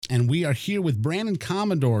And we are here with Brandon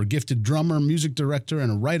Commodore, gifted drummer, music director,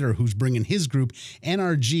 and a writer who's bringing his group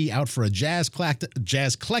NRG out for a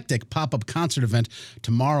Jazzclectic pop-up concert event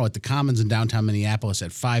tomorrow at the Commons in downtown Minneapolis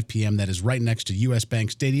at 5 p.m. That is right next to US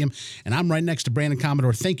Bank Stadium. And I'm right next to Brandon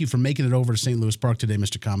Commodore. Thank you for making it over to St. Louis Park today,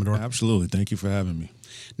 Mr. Commodore. Absolutely. Thank you for having me.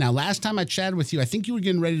 Now, last time I chatted with you, I think you were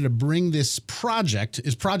getting ready to bring this project.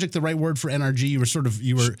 Is project the right word for NRG? You were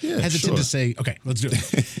hesitant to say, okay, let's do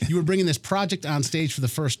it. You were bringing this project on stage for the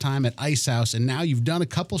first time at Ice House, and now you've done a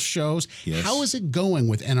couple shows. Yes. How is it going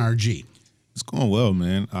with NRG? It's going well,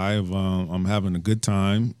 man. I'm having a good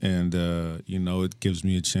time, and it gives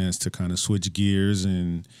me a chance to kind of switch gears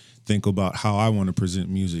and think about how I want to present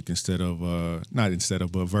music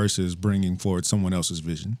versus bringing forward someone else's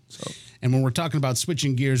vision. So. And when we're talking about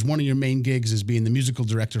switching gears, one of your main gigs is being the musical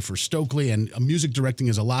director for Stokely, and music directing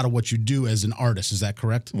is a lot of what you do as an artist. Is that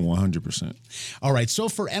correct? 100%. All right. So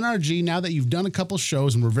for NRG, now that you've done a couple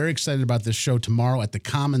shows, and we're very excited about this show tomorrow at the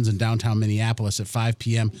Commons in downtown Minneapolis at 5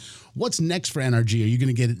 p.m., what's next for NRG? Are you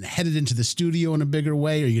going to get headed into the studio in a bigger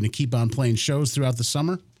way? Are you going to keep on playing shows throughout the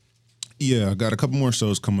summer? Yeah, I got a couple more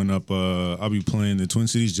shows coming up. I'll be playing the Twin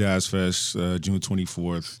Cities Jazz Fest June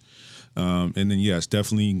 24th. And then, yes,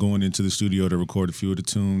 definitely going into the studio to record a few of the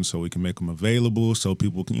tunes so we can make them available so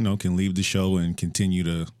people can leave the show and continue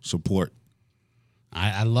to support.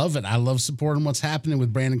 I love it. I love supporting what's happening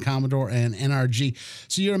with Brandon Commodore and NRG.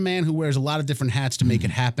 So you're a man who wears a lot of different hats to make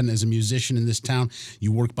it happen as a musician in this town.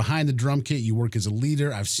 You work behind the drum kit. You work as a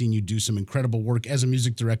leader. I've seen you do some incredible work as a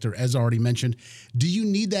music director, as already mentioned. Do you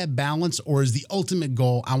need that balance, or is the ultimate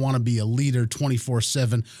goal, I want to be a leader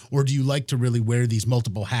 24/7, or do you like to really wear these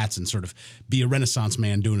multiple hats and sort of be a Renaissance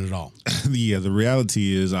man doing it all? Yeah, the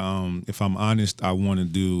reality is, if I'm honest, I want to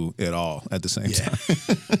do it all at the same time.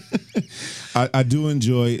 I do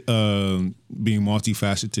enjoy being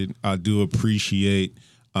multifaceted. I do appreciate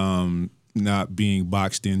not being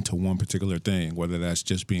boxed into one particular thing, whether that's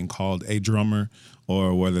just being called a drummer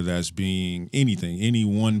or whether that's being anything, any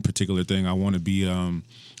one particular thing. I want to be,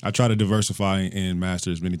 I try to diversify and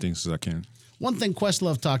master as many things as I can. One thing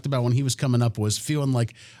Questlove talked about when he was coming up was feeling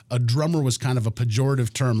like a drummer was kind of a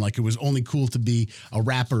pejorative term, like it was only cool to be a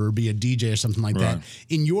rapper or be a DJ or something like that.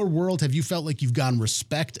 In your world, have you felt like you've gotten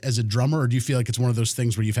respect as a drummer, or do you feel like it's one of those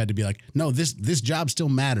things where you've had to be like, no, this job still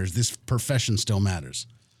matters, this profession still matters?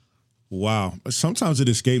 Wow. Sometimes it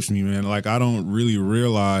escapes me, man. Like, I don't really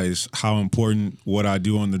realize how important what I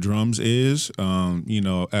do on the drums is.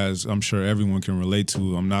 As I'm sure everyone can relate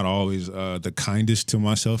to, I'm not always the kindest to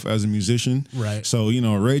myself as a musician. Right. So,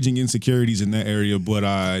 raging insecurities in that area. But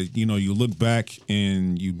you look back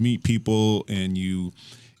and you meet people and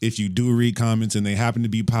if you do read comments and they happen to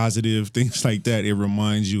be positive, things like that, it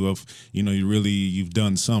reminds you of, you've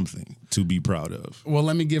done something to be proud of. Well,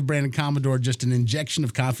 let me give Brandon Commodore just an injection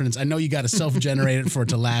of confidence. I know you got to self-generate it for it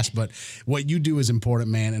to last, but what you do is important,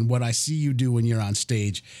 man. And what I see you do when you're on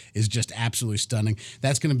stage is just absolutely stunning.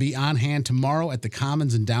 That's going to be on hand tomorrow at the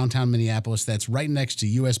Commons in downtown Minneapolis. That's right next to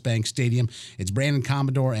US Bank Stadium. It's Brandon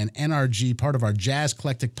Commodore and NRG, part of our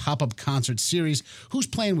Jazzclectic pop-up concert series. Who's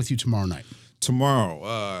playing with you tomorrow night?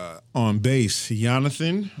 Tomorrow, on bass,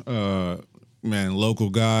 Jonathan,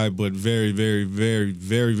 local guy, but very, very, very,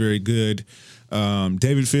 very, very good.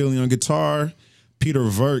 David Feely on guitar, Peter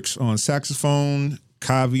Verks on saxophone,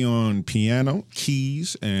 Kavi on piano,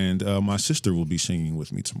 keys, and my sister will be singing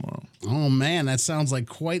with me tomorrow. Oh, man, that sounds like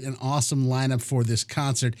quite an awesome lineup for this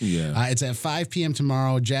concert. Yeah. It's at 5 p.m.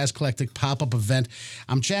 tomorrow, Jazzclectic pop-up event.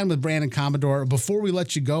 I'm chatting with Brandon Commodore. Before we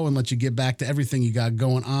let you go and let you get back to everything you got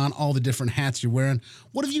going on, all the different hats you're wearing,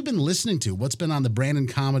 what have you been listening to? What's been on the Brandon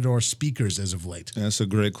Commodore speakers as of late? That's a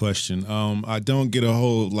great question. I don't get a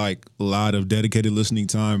whole lot of dedicated listening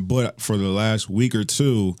time, but for the last week or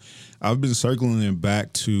two, I've been circling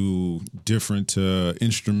back to different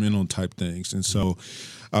instrumental type things. And so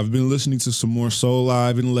I've been listening to some more Soul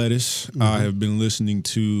Live and Lettuce. Mm-hmm. I have been listening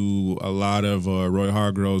to a lot of Roy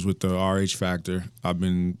Hargroves with the RH Factor. I've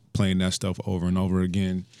been playing that stuff over and over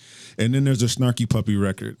again. And then there's a Snarky Puppy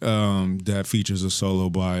record that features a solo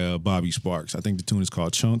by Bobby Sparks. I think the tune is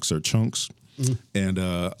called Chunks or Chunks. Mm-hmm. And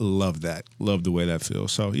love that. Love the way that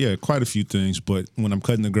feels. So, yeah, quite a few things. But when I'm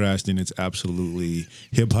cutting the grass, then it's absolutely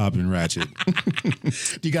hip-hop and ratchet.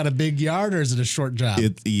 Do you got a big yard or is it a short job?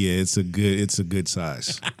 It's a good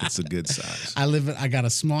size. It's a good size. I got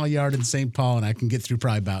a small yard in St. Paul, and I can get through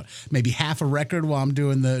probably about maybe half a record while I'm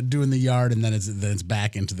doing the yard, and then it's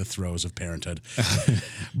back into the throes of parenthood.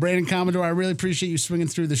 Brandon Commodore, I really appreciate you swinging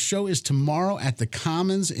through. The show is tomorrow at the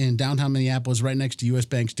Commons in downtown Minneapolis, right next to US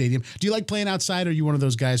Bank Stadium. Do you like playing playing outside, or are you one of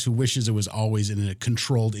those guys who wishes it was always in a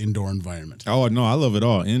controlled indoor environment? Oh, no, I love it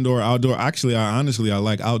all. Indoor, outdoor. Actually, I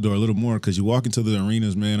like outdoor a little more because you walk into the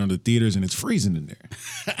arenas, man, or the theaters, and it's freezing in there.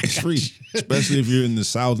 It's freezing, especially if you're in the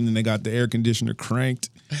South and then they got the air conditioner cranked.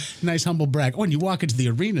 Nice humble brag. When you walk into the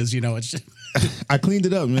arenas, it's just... I cleaned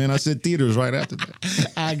it up, man. I said theaters right after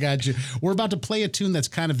that. I got you. We're about to play a tune that's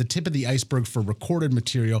kind of the tip of the iceberg for recorded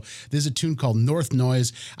material. There's a tune called North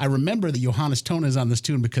Noise. I remember that Johannes Tone is on this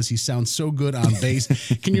tune because he sounds so good on bass.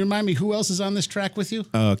 Can you remind me who else is on this track with you?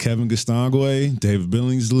 Kevin Gastangwe, David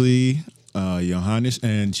Billingsley, Johannes,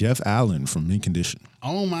 and Jeff Allen from Mint Condition.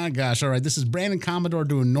 Oh, my gosh. All right. This is Brandon Commodore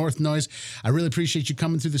doing North Noise. I really appreciate you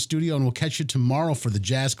coming through the studio, and we'll catch you tomorrow for the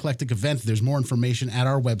Jazzclectic event. There's more information at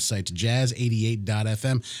our website,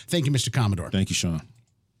 jazz88.fm. Thank you, Mr. Commodore. Thank you, Sean.